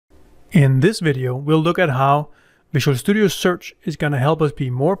In this video, we'll look at how Visual Studio Search is going to help us be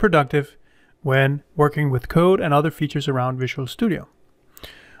more productive when working with code and other features around Visual Studio.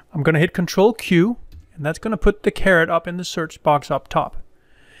 I'm going to hit Control Q, and that's going to put the caret up in the search box up top.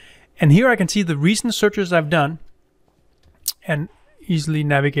 And here I can see the recent searches I've done and easily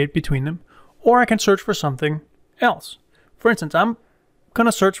navigate between them, or I can search for something else. For instance, I'm going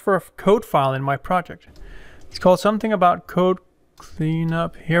to search for a code file in my project. It's called something about code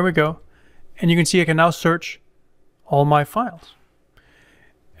cleanup. Here we go. And you can see I can now search all my files.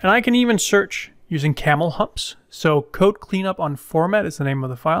 And I can even search using camel humps. So code cleanup on format is the name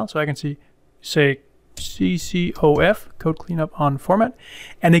of the file. So I can say CCOF, code cleanup on format,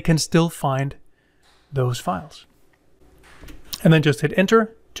 and it can still find those files. And then just hit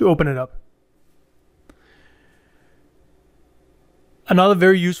enter to open it up. Another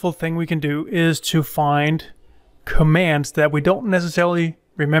very useful thing we can do is to find commands that we don't necessarily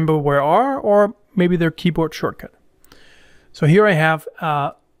remember where are, or maybe they're keyboard shortcut. So here I have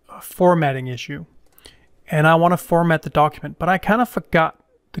a formatting issue, and I want to format the document, but I kind of forgot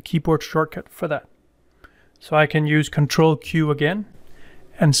the keyboard shortcut for that. So I can use Control Q again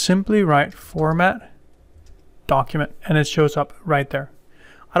and simply write format document, and it shows up right there.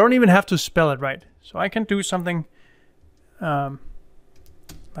 I don't even have to spell it right. So I can do something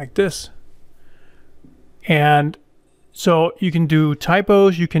like this. And so you can do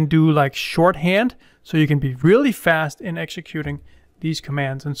typos, you can do like shorthand, so you can be really fast in executing these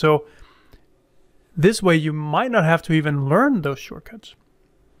commands. And so this way you might not have to even learn those shortcuts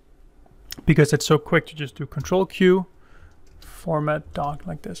because it's so quick to just do Control Q, format doc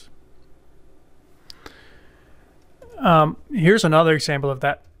like this. Here's another example of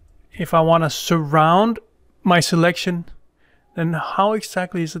that. If I want to surround my selection, then how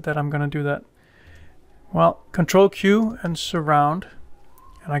exactly is it that I'm going to do that? Well, Control Q and surround,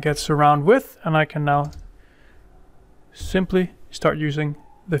 and I get surround with, and I can now simply start using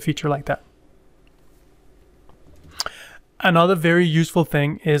the feature like that. Another very useful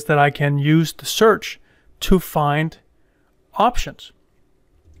thing is that I can use the search to find options.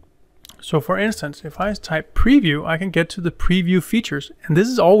 So for instance, if I type preview, I can get to the preview features, and this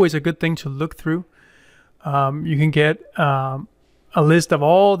is always a good thing to look through. You can get a list of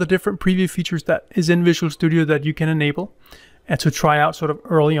all the different preview features that is in Visual Studio that you can enable and to try out sort of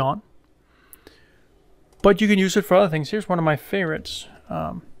early on. But you can use it for other things. Here's one of my favorites,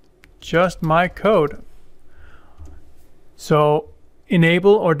 just my code. So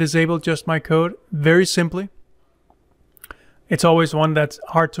enable or disable just my code very simply. It's always one that's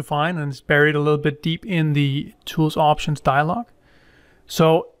hard to find and it's buried a little bit deep in the tools options dialog.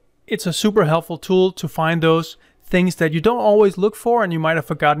 So it's a super helpful tool to find those things that you don't always look for and you might have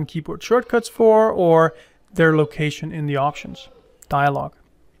forgotten keyboard shortcuts for, or their location in the options dialog.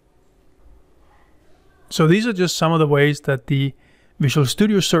 So these are just some of the ways that the Visual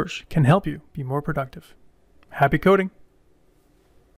Studio Search can help you be more productive. Happy coding!